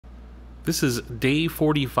This is day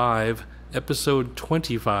 45, episode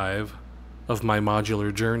 25 of my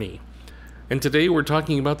modular journey. And today we're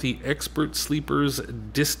talking about the Expert Sleepers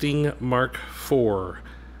Disting Mk4.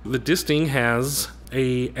 The Disting has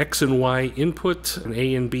a X and Y input, an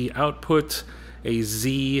A and B output, a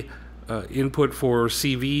Z input for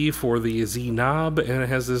CV for the Z knob, and it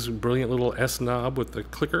has this brilliant little S knob with the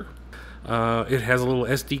clicker. It has a little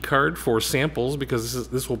SD card for samples because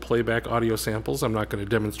this will play back audio samples. I'm not going to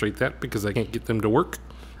demonstrate that because I can't get them to work.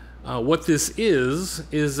 What this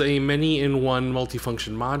is a many-in-one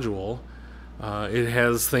multifunction module. It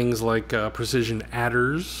has things like precision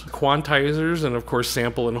adders, quantizers, and of course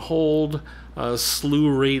sample and hold,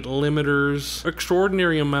 slew rate limiters,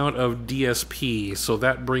 extraordinary amount of DSP. So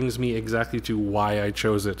that brings me exactly to why I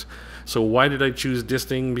chose it. So why did I choose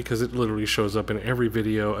Disting? Because it literally shows up in every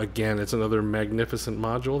video. Again, it's another magnificent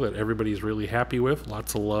module that everybody's really happy with,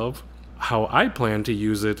 lots of love. How I plan to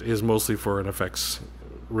use it is mostly for an effects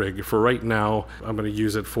rig. For right now, I'm going to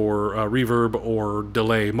use it for reverb or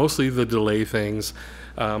delay, mostly the delay things.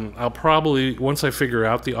 I'll probably, once I figure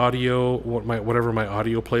out the audio, whatever my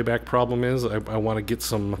audio playback problem is, I want to get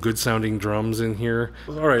some good sounding drums in here.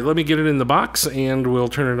 All right, let me get it in the box and we'll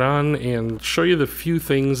turn it on and show you the few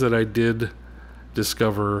things that I did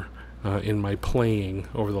discover in my playing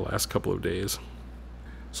over the last couple of days.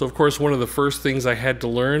 So of course, one of the first things I had to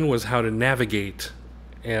learn was how to navigate.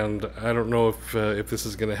 And I don't know if this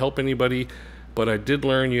is going to help anybody, but I did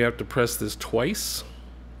learn you have to press this twice,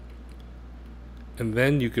 and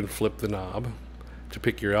then you can flip the knob to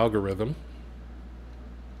pick your algorithm.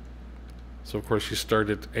 So of course you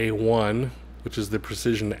start at A1, which is the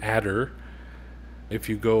precision adder. If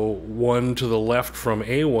you go one to the left from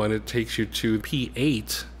A1, it takes you to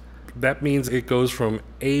P8. That means it goes from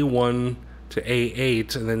A1 to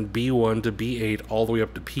A8, and then B1 to B8, all the way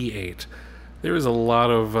up to P8. There is a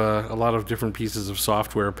lot of different pieces of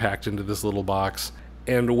software packed into this little box.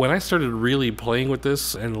 And when I started really playing with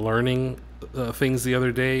this and learning things the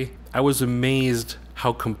other day, I was amazed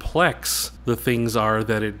how complex the things are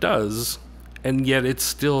that it does, and yet it's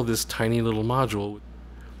still this tiny little module.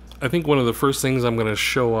 I think one of the first things I'm going to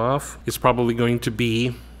show off is probably going to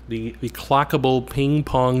be the Clockable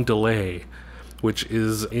Ping-Pong delay, which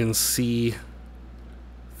is in C3.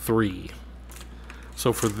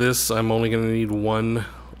 So for this, I'm only going to need one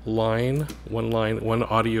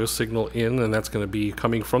audio signal in, and that's going to be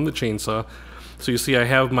coming from the chainsaw. So you see I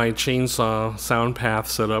have my chainsaw sound path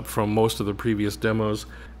set up from most of the previous demos.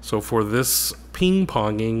 So for this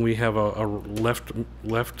ping-ponging, we have a left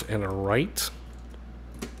and a right.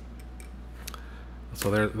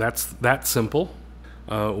 So that's that simple.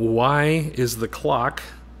 Y is the clock,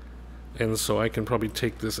 and so I can probably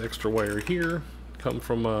take this extra wire here,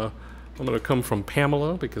 I'm going to come from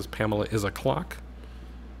Pamela, because Pamela is a clock.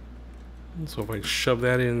 And so if I shove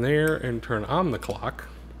that in there and turn on the clock.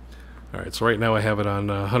 Alright, so right now I have it on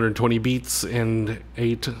 120 beats and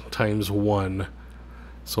 8 times 1.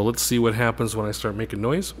 So let's see what happens when I start making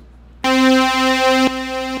noise.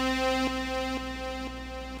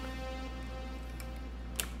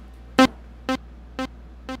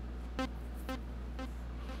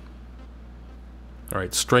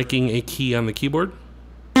 Alright, striking a key on the keyboard.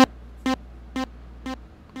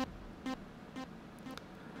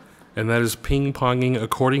 And that is ping-ponging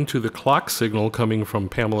according to the clock signal coming from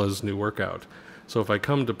Pamela's new workout. So if I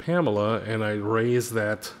come to Pamela and I raise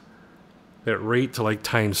that rate to like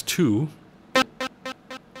 ×2,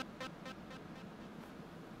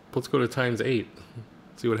 let's go to ×8,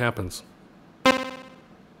 see what happens.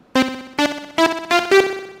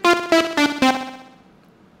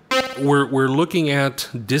 We're looking at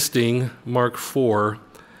Disting Mk4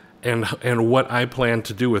 and what I plan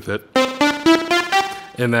to do with it.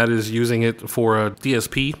 And that is using it for a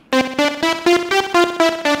DSP.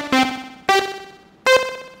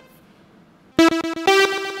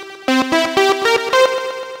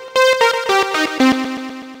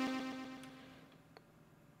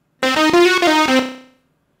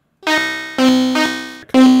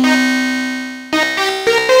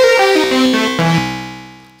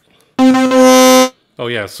 Oh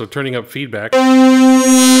yeah, so turning up feedback.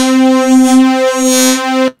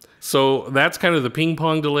 So that's kind of the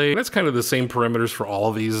ping-pong delay. That's kind of the same parameters for all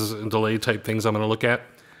of these delay type things I'm going to look at.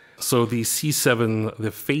 So the C7, the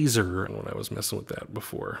phaser, when I was messing with that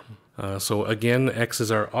before. So again, X is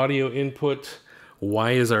our audio input.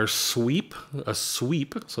 Y is our sweep, a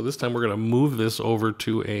sweep. So this time we're going to move this over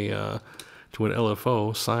to an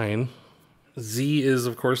LFO sine. Z is,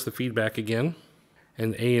 of course, the feedback again.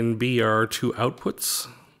 And A and B are our two outputs,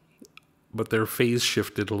 but they're phase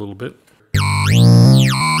shifted a little bit.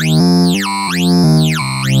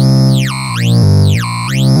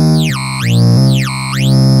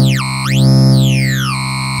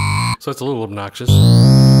 that's a little obnoxious.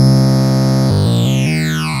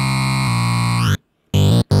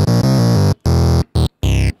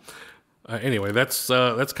 Anyway, that's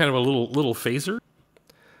kind of a little phaser.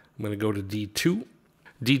 I'm going to go to D2.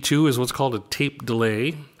 D2 is what's called a tape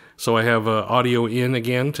delay. So I have audio in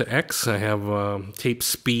again to X. I have tape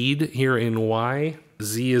speed here in Y.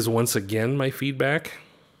 Z is once again my feedback.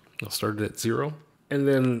 I'll start it at 0. And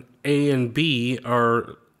then A and B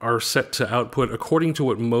are set to output according to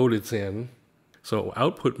what mode it's in. So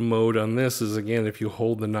output mode on this is, again, if you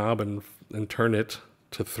hold the knob and turn it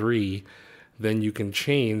to 3, then you can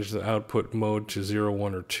change the output mode to 0,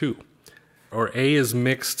 1, or 2. Or A is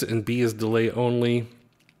mixed and B is delay only.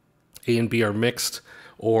 A and B are mixed,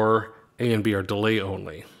 or A and B are delay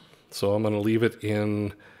only. So I'm going to leave it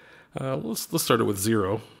in, let's start it with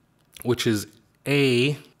 0, which is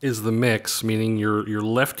A is the mix, meaning your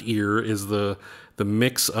left ear is the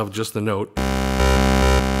mix of just the note,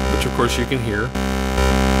 which of course you can hear.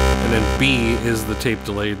 And then B is the tape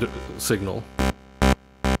delay signal.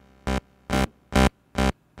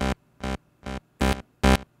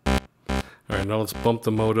 All right, now let's bump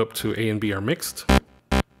the mode up to A and B are mixed.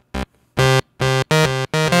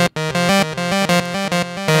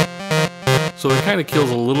 So it kind of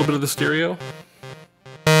kills a little bit of the stereo.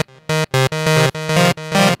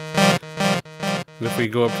 And if we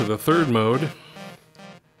go up to the third mode,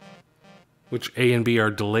 which A and B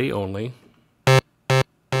are delay only,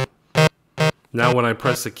 now when I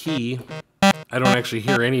press a key, I don't actually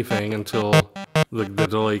hear anything until the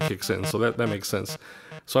delay kicks in. So that makes sense.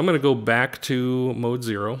 So I'm going to go back to mode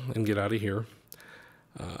 0 and get out of here.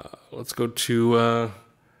 Let's go to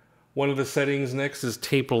one of the settings next is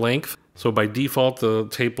tape length. So by default, the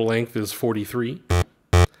tape length is 43.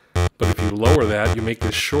 But if you lower that, you make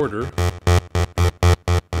this shorter.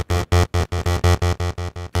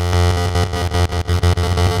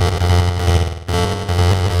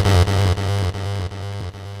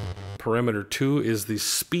 Parameter 2 is the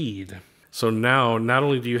speed. So now, not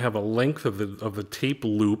only do you have a length of the tape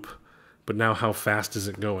loop, but now how fast is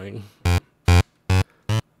it going?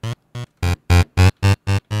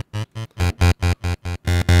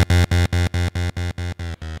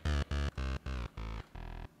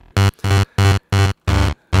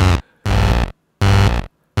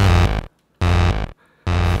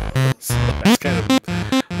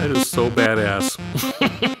 That is so badass.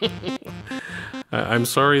 I'm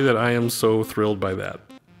sorry that I am so thrilled by that.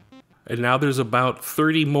 And now there's about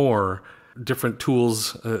 30 more different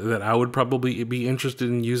tools that I would probably be interested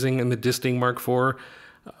in using in the Disting Mk4,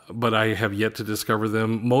 but I have yet to discover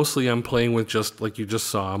them. Mostly I'm playing with, just like you just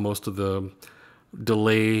saw, most of the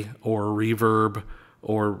delay or reverb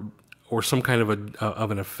or some kind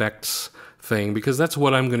of an effects thing, because that's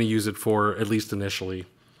what I'm going to use it for, at least initially.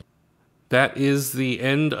 That is the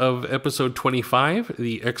end of episode 25,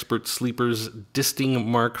 the Expert Sleepers Disting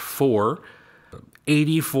Mk4.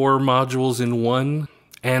 84 modules in one,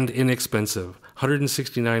 and inexpensive.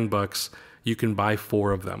 169 bucks. You can buy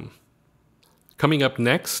 4 of them. Coming up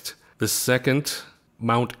next, the second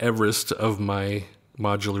Mount Everest of my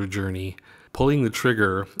modular journey, pulling the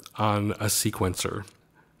trigger on a sequencer,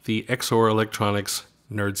 the XOR Electronics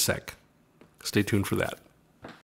NerdSec. Stay tuned for that.